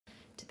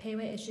Te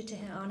pewe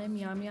ishiteheane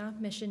Myaamia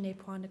mission ne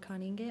puana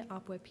kaninge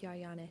apwe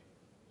piayane.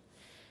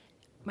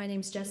 My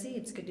name's Jessie.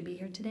 It's good to be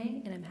here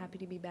today, and I'm happy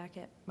to be back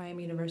at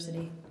Miami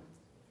University.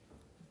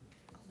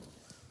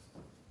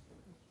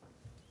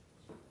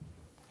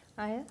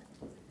 Aya,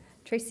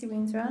 Tracy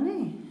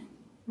Hirata-Eds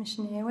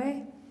Mission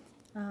Ewe.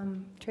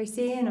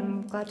 Tracy, and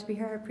I'm glad to be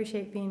here. I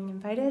appreciate being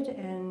invited,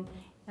 and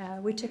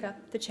we took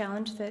up the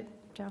challenge that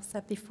Jeff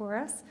set before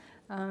us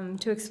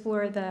to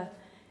explore the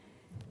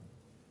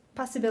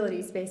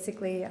possibilities,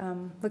 basically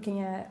looking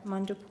at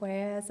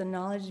Montessori as a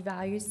knowledge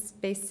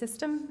values-based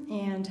system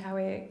and how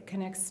it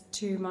connects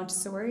to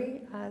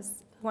Montessori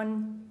as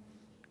one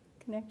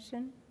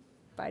connection.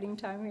 Biding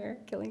time here,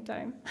 killing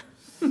time.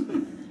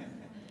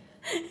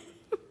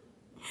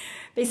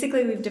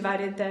 Basically, we've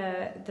divided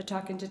the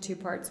talk into two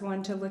parts.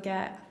 One, to look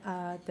at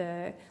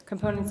the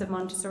components of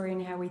Montessori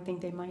and how we think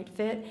they might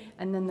fit,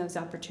 and then those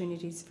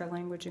opportunities for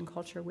language and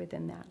culture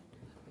within that.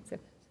 So.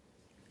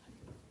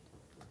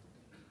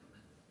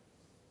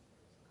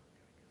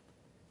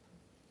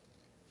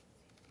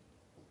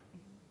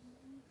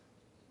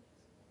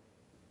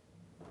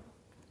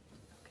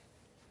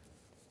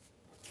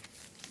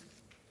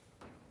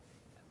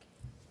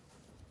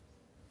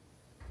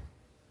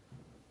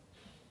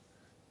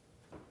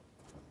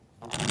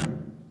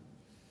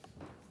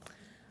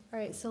 All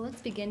right, so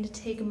let's begin to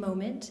take a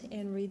moment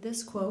and read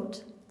this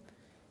quote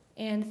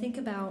and think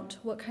about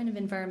what kind of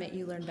environment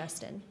you learn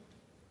best in.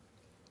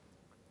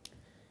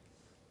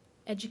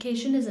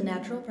 Education is a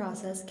natural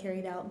process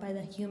carried out by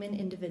the human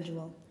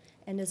individual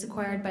and is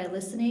acquired by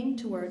listening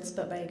to words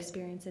but by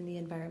experience in the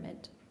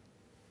environment.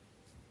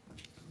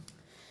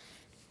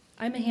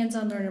 I'm a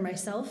hands-on learner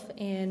myself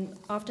and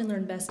often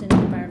learn best in an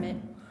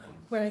environment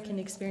where I can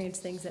experience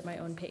things at my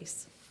own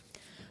pace.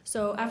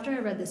 So after I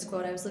read this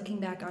quote, I was looking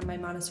back on my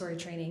Montessori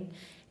training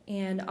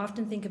and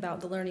often think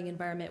about the learning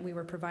environment we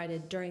were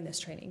provided during this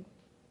training.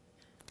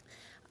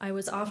 I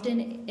was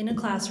often in a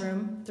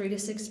classroom, 3 to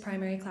 6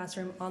 primary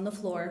classroom, on the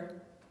floor,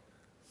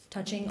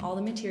 touching all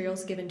the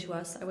materials given to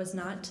us. I was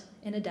not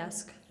in a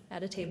desk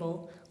at a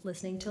table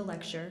listening to a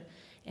lecture,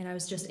 and I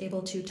was just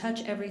able to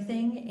touch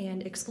everything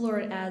and explore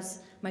it as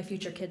my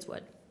future kids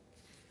would.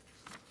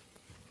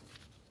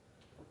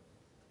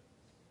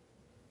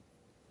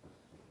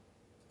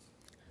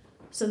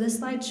 So this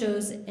slide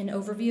shows an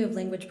overview of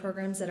language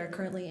programs that are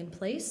currently in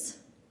place.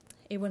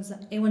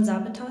 A1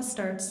 Zapata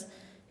starts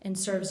and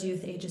serves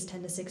youth ages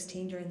 10 to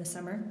 16 during the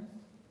summer.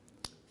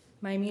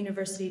 Miami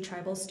University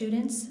tribal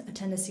students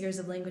attend a series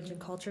of language and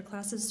culture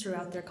classes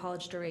throughout their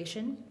college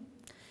duration.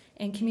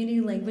 And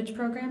community language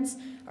programs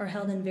are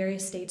held in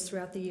various states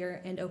throughout the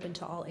year and open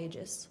to all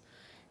ages.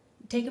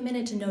 Take a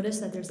minute to notice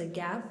that there's a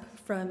gap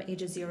from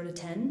ages 0 to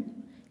 10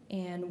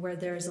 and where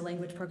there's a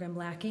language program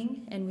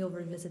lacking, and we'll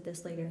revisit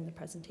this later in the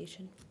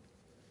presentation.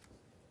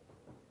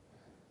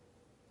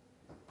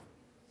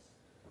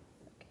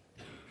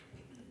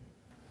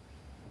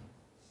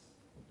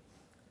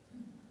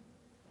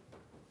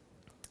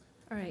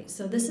 All right,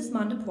 so this is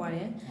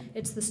Montessori.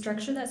 It's the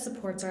structure that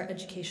supports our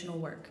educational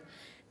work.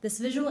 This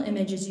visual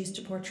image is used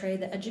to portray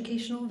the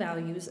educational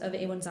values of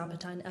A1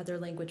 Zapata and other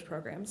language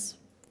programs.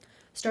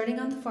 Starting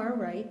on the far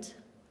right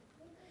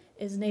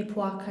is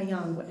Nepua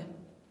Kayangwe.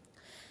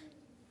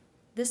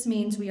 This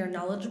means we are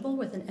knowledgeable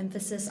with an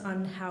emphasis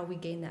on how we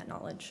gain that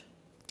knowledge.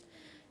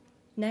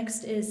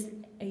 Next is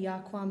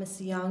Ayakwa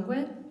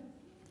Misiangwe,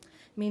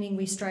 meaning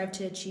we strive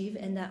to achieve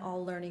and that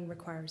all learning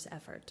requires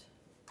effort.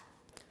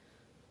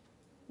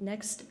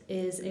 Next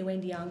is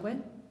Ewendiangwe,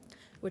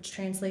 which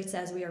translates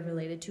as we are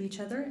related to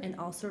each other and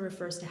also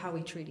refers to how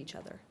we treat each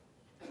other.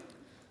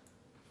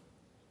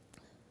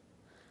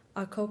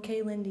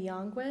 Akoke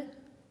Lindiangwe,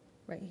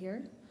 right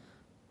here,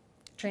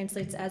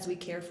 translates as we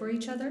care for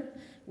each other,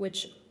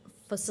 which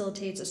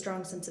facilitates a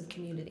strong sense of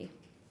community.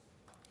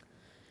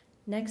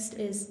 Next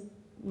is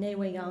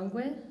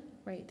Neweyangwe,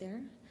 right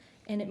there,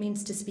 and it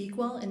means to speak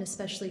well and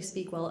especially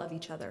speak well of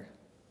each other.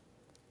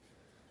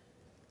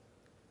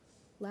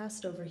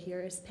 Last over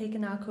here is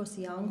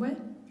Pekanakosiangwe,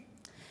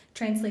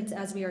 translates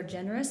as we are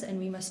generous and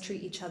we must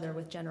treat each other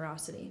with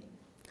generosity.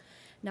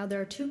 Now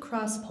there are 2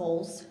 cross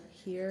poles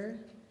here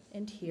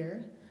and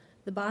here.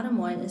 The bottom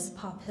one is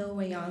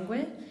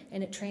Papilweyangwe,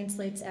 and it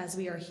translates as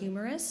we are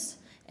humorous,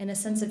 and a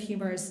sense of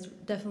humor is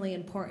definitely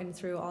important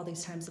through all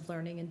these times of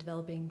learning and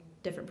developing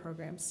different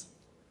programs.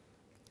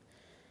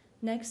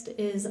 Next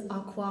is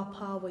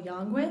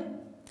Akwapawayangwe.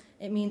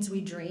 It means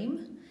we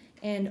dream,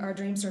 and our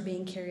dreams are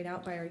being carried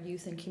out by our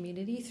youth and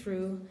community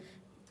through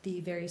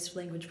the various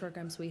language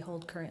programs we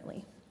hold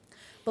currently.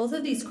 Both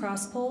of these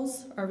cross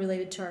poles are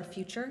related to our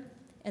future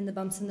and the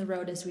bumps in the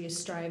road as we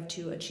strive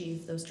to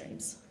achieve those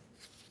dreams.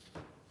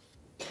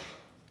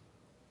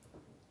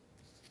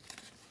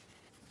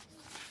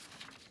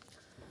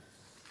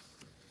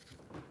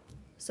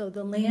 So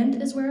the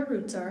land is where our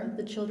roots are.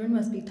 The children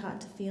must be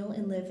taught to feel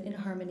and live in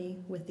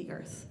harmony with the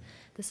earth.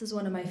 This is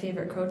one of my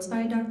favorite quotes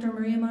by Dr.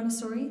 Maria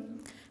Montessori.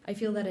 I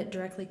feel that it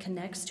directly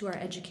connects to our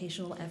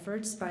educational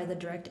efforts by the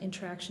direct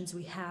interactions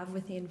we have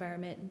with the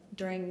environment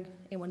during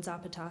A1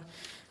 Zapata.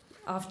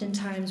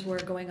 Oftentimes we're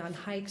going on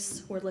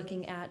hikes, we're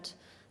looking at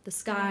the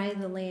sky,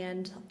 the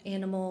land,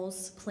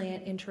 animals,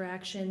 plant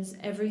interactions,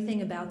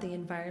 everything about the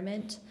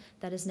environment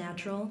that is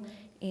natural,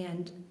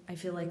 and I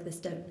feel like this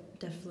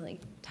definitely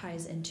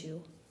ties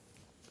into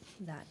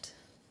that.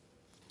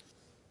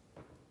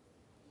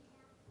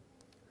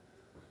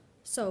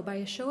 So by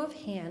a show of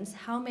hands,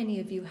 how many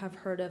of you have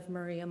heard of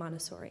Maria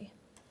Montessori?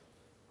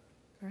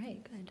 All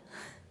right, good.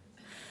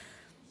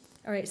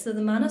 All right, so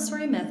the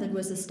Montessori method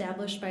was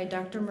established by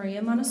Dr.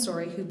 Maria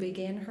Montessori, who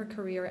began her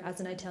career as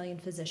an Italian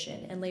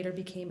physician and later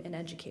became an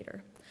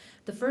educator.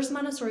 The first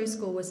Montessori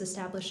school was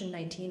established in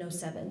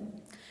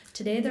 1907.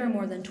 Today, there are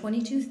more than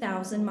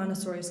 22,000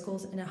 Montessori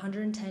schools in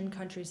 110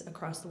 countries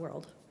across the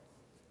world.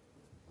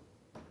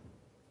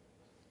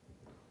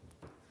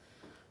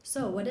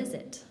 So what is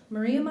it?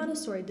 Maria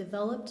Montessori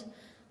developed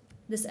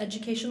this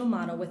educational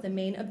model with the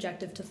main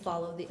objective to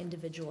follow the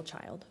individual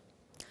child.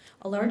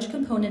 A large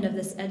component of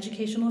this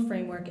educational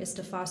framework is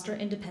to foster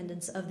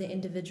independence of the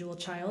individual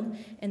child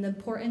and the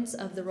importance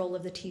of the role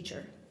of the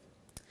teacher.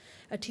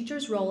 A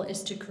teacher's role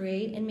is to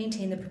create and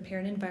maintain the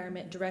prepared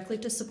environment directly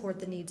to support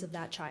the needs of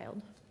that child.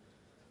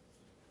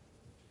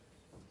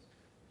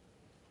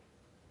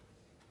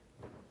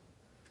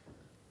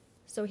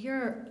 So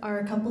here are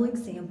a couple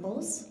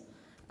examples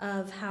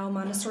of how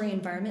Montessori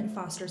environment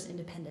fosters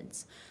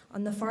independence.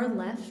 On the far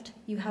left,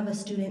 you have a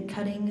student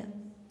cutting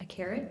a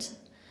carrot.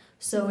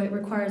 So it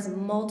requires a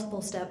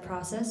multiple step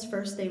process.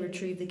 First, they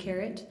retrieve the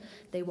carrot,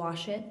 they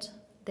wash it,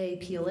 they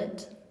peel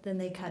it, then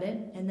they cut it,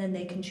 and then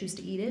they can choose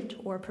to eat it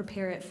or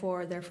prepare it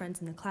for their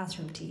friends in the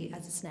classroom to eat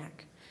as a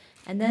snack.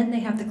 And then they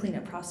have the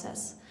cleanup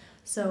process.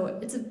 So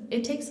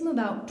it takes them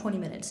about 20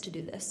 minutes to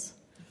do this.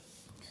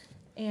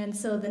 And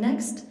so the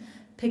next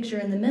picture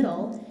in the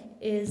middle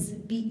is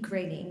beet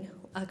grading.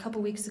 A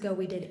couple weeks ago,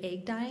 we did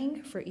egg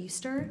dyeing for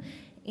Easter,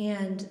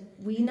 and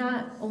we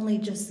not only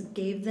just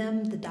gave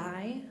them the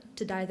dye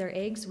to dye their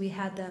eggs, we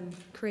had them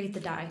create the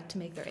dye to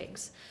make their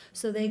eggs.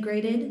 So they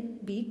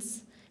grated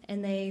beets,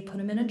 and they put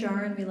them in a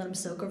jar, and we let them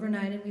soak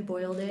overnight, and we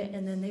boiled it,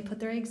 and then they put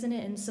their eggs in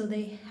it, and so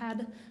they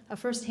had a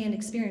first-hand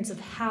experience of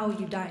how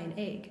you dye an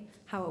egg,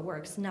 how it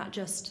works, not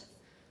just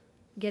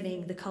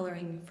getting the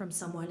coloring from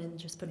someone and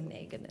just putting the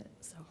egg in it.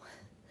 So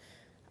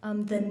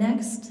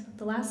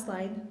the last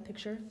slide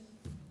picture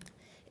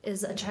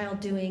is a child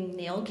doing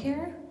nail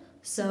care.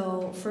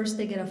 So first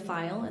they get a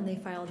file and they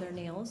file their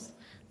nails,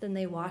 then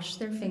they wash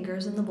their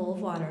fingers in the bowl of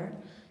water,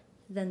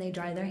 then they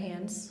dry their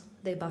hands,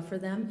 they buffer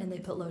them, and they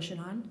put lotion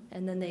on,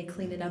 and then they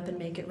clean it up and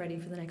make it ready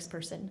for the next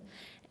person.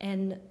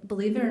 And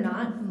believe it or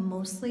not,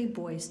 mostly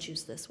boys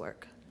choose this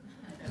work.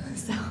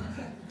 So.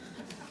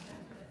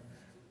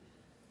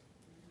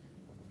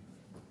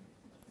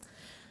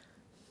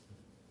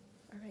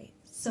 All right,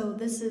 so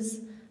this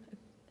is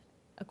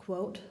a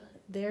quote.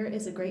 There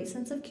is a great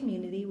sense of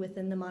community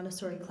within the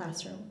Montessori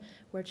classroom,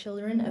 where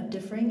children of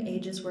differing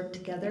ages work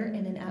together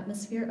in an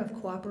atmosphere of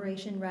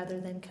cooperation rather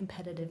than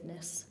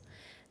competitiveness.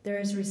 There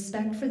is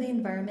respect for the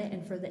environment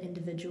and for the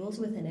individuals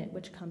within it,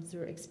 which comes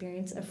through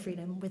experience of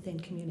freedom within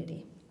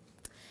community.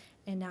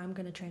 And now I'm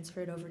going to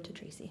transfer it over to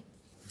Tracy.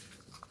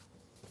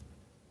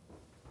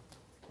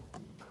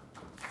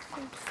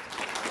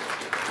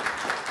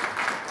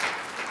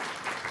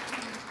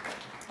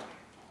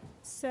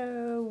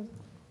 So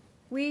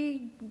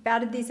we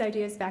batted these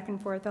ideas back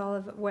and forth, all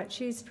of what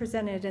she's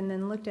presented, and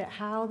then looked at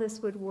how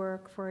this would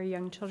work for a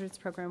young children's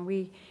program.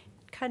 We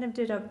kind of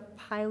did a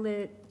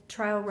pilot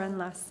trial run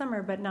last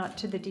summer, but not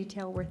to the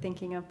detail we're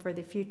thinking of for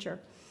the future.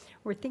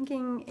 We're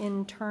thinking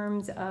in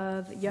terms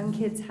of young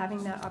kids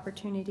having that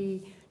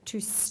opportunity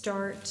to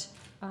start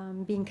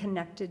being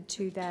connected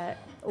to that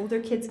older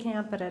kids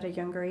camp, but at a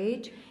younger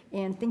age,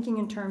 and thinking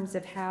in terms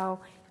of how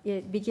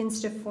it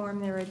begins to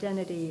form their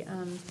identity.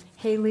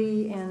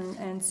 Haley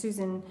and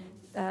Susan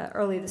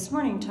early this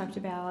morning talked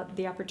about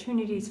the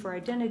opportunities for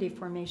identity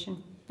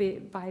formation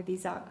by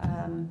these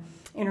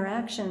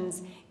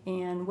interactions,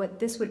 and what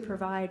this would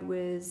provide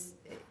was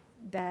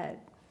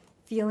that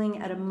feeling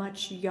at a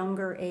much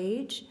younger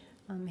age.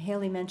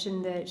 Haley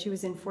mentioned that she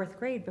was in 4th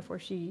grade before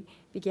she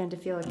began to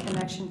feel a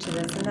connection to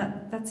this, and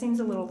that seems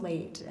a little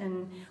late.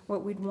 And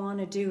what we'd want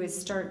to do is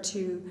start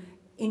to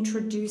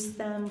introduce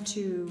them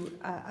to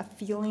a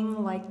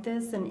feeling like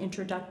this, an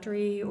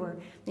introductory or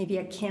maybe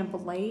a Camp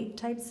Light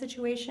type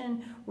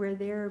situation where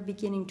they're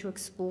beginning to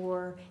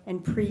explore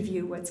and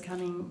preview what's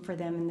coming for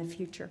them in the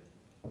future.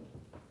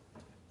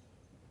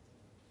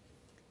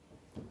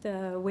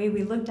 The way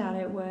we looked at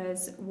it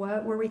was,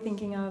 what were we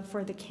thinking of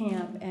for the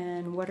camp,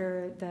 and what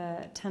are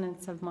the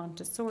tenets of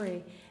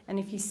Montessori? And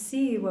if you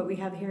see, what we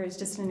have here is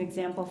just an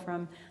example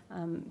from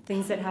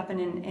things that happen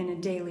in a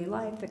daily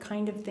life, the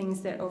kind of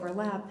things that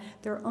overlap.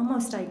 They're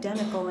almost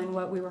identical in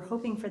what we were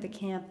hoping for the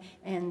camp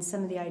and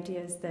some of the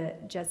ideas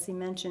that Jessie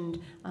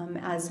mentioned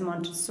as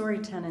Montessori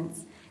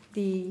tenets.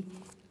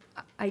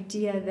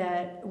 idea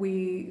that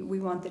we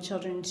want the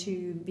children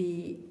to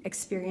be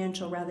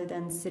experiential rather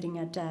than sitting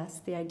at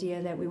desks, the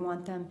idea that we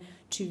want them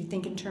to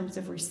think in terms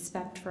of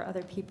respect for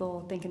other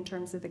people, think in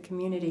terms of the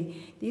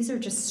community. These are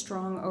just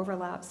strong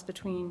overlaps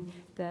between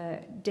the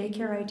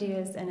daycare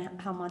ideas and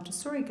how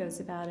Montessori goes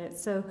about it.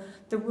 So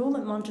the role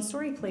that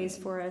Montessori plays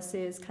for us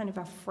is kind of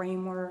a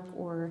framework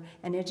or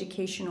an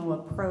educational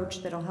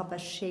approach that'll help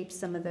us shape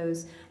some of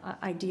those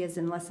ideas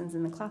and lessons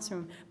in the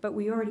classroom. But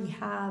we already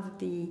have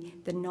the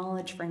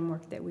knowledge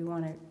framework that we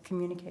want to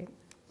communicate.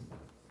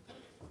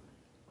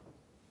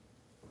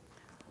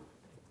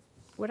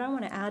 What I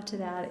want to add to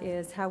that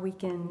is how we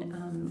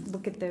can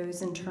look at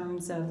those in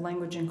terms of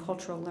language and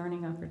cultural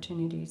learning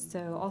opportunities.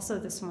 So also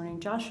this morning,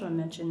 Joshua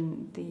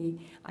mentioned the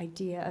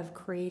idea of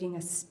creating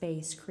a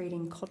space,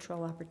 creating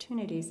cultural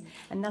opportunities.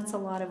 And that's a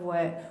lot of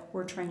what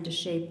we're trying to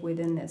shape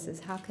within this, is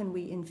how can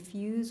we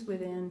infuse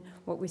within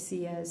what we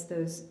see as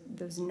those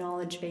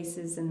knowledge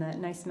bases and that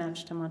nice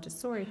match to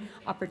Montessori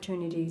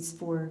opportunities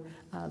for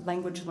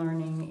language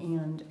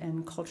learning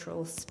and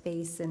cultural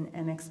space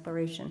and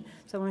exploration.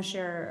 So I want to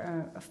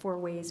share 4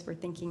 ways we're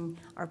thinking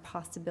our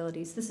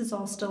possibilities. This is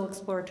all still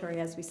exploratory,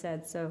 as we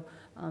said, so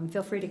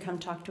feel free to come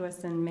talk to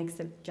us and make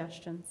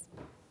suggestions.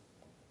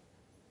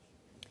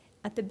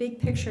 At the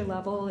big picture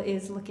level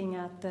is looking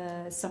at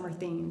the summer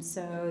themes.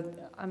 So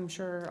I'm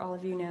sure all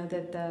of you know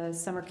that the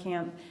summer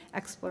camp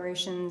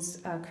explorations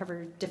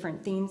cover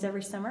different themes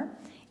every summer.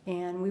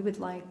 And we would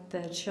like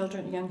the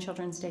Young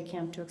Children's Day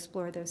Camp to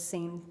explore those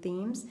same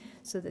themes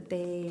so that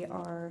they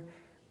are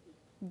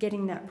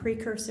getting that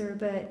precursor.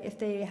 But if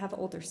they have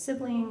older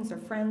siblings or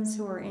friends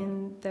who are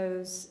in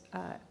those,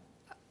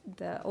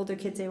 the older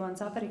kids A1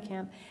 Zapata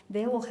camp,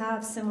 they will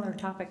have similar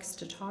topics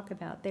to talk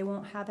about. They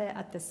won't have it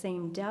at the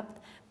same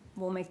depth.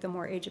 We'll make them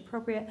more age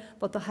appropriate,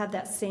 but they'll have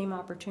that same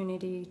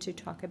opportunity to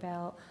talk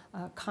about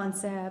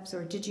concepts,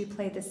 or did you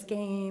play this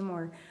game,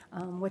 or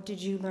what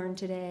did you learn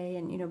today,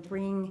 and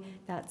bring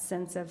that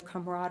sense of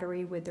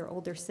camaraderie with their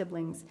older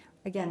siblings,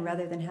 again,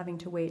 rather than having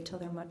to wait till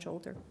they're much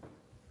older.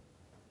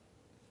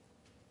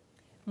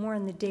 More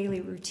on the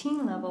daily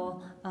routine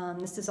level,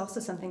 this is also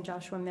something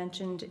Joshua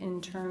mentioned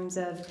in terms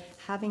of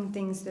having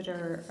things that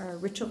are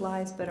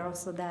ritualized, but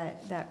also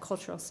that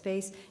cultural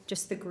space,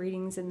 just the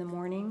greetings in the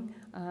morning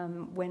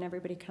when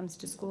everybody comes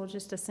to school,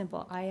 just a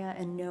simple aya,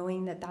 and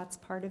knowing that that's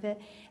part of it,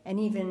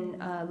 and even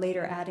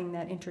later adding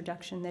that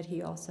introduction that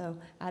he also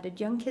added.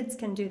 Young kids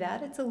can do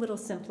that. It's a little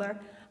simpler.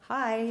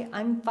 Hi,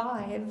 I'm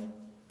 5.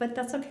 But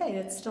that's okay.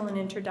 It's still an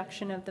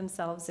introduction of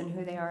themselves and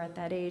who they are at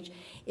that age.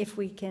 If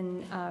we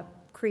can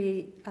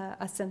create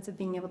a sense of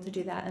being able to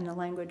do that in a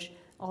language,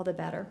 all the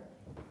better.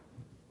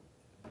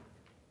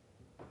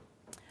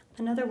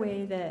 Another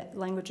way that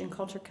language and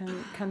culture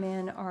can come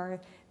in are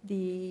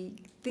the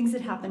things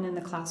that happen in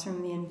the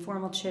classroom, the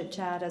informal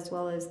chit-chat, as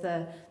well as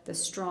the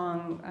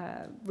strong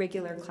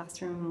regular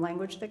classroom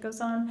language that goes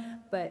on.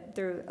 But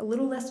they're a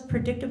little less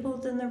predictable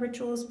than the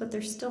rituals, but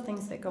there's still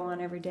things that go on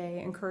every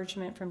day.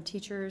 Encouragement from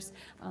teachers,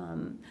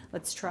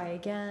 let's try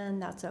again,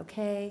 that's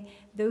okay.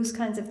 Those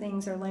kinds of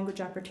things are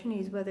language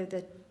opportunities. Whether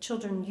the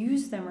children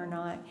use them or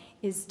not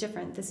is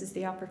different. This is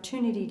the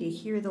opportunity to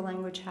hear the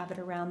language, have it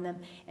around them,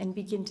 and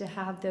begin to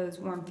have those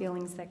warm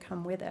feelings that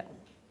come with it.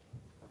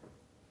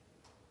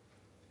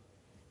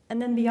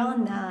 And then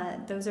beyond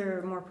that, those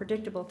are more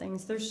predictable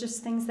things. There's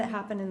just things that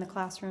happen in the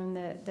classroom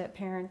that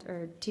parents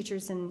or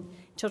teachers and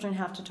children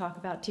have to talk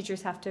about.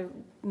 Teachers have to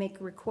make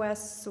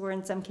requests, or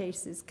in some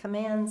cases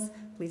commands,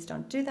 please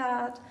don't do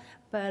that.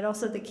 But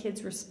also the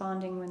kids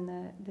responding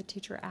when the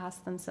teacher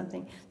asks them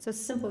something. So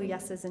simple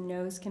yeses and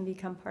nos can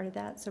become part of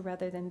that. So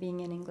rather than being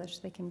in English,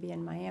 they can be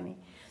in Myaami.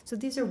 So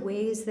these are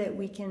ways that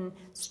we can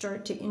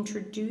start to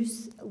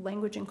introduce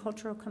language and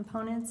cultural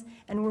components.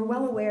 And we're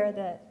well aware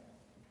that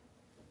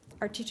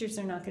our teachers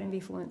are not going to be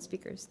fluent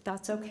speakers.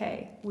 That's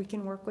okay. We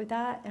can work with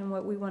that, and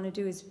what we want to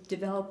do is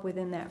develop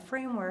within that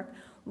framework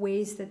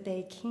ways that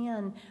they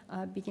can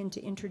begin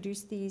to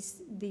introduce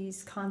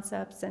these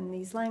concepts and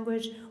these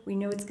language. We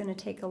know it's going to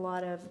take a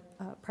lot of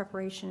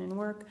preparation and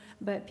work,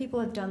 but people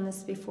have done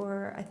this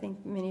before. I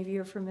think many of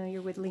you are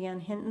familiar with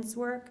Leanne Hinton's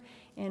work,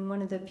 and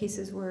one of the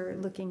pieces we're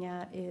looking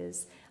at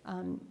is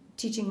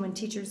teaching when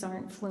teachers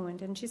aren't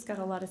fluent, and she's got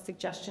a lot of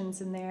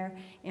suggestions in there,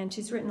 and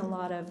she's written a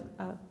lot of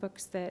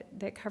books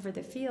that cover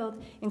the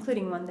field,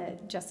 including one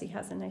that Jessie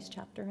has a nice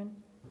chapter in.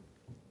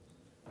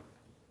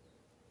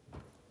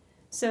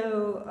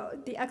 So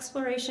the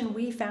exploration,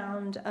 we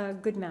found a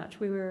good match.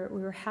 We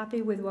were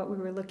happy with what we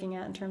were looking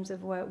at in terms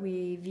of what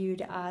we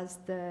viewed as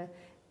the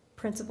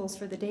principles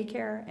for the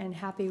daycare, and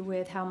happy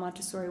with how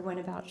Montessori went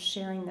about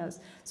sharing those.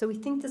 So we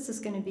think this is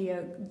going to be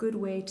a good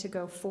way to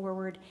go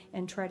forward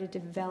and try to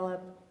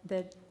develop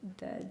the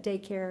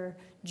daycare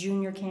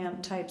junior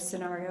camp type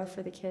scenario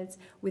for the kids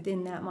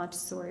within that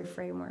Montessori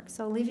framework.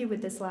 So I'll leave you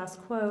with this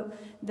last quote,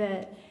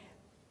 that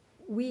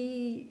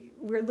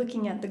we're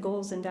looking at the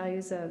goals and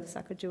values of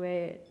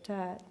Sacagawea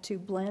to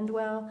blend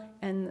well,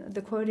 and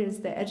the quote is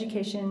that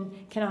education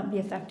cannot be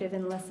effective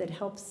unless it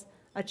helps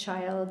a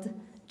child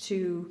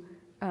to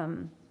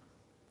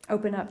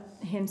open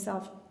up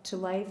himself to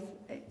life.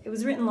 It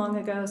was written long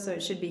ago, so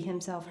it should be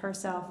himself,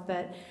 herself,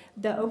 but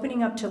the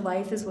opening up to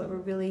life is what we're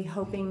really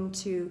hoping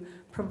to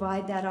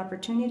provide that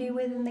opportunity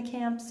within the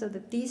camp so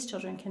that these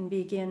children can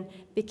begin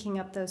picking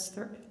up those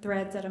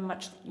threads at a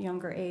much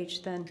younger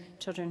age than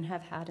children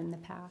have had in the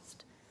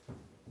past.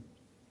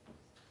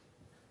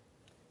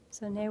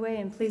 So Newe,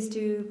 and please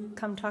do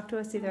come talk to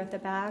us either at the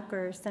back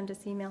or send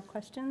us email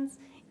questions.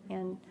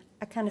 And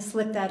I kind of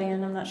slipped that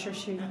in. I'm not sure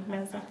she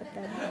knows that, but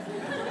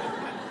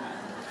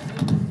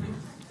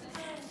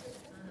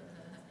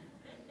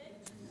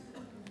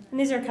And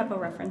these are a couple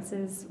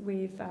references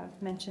we've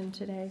mentioned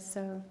today.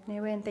 So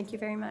Newe, and thank you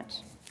very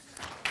much.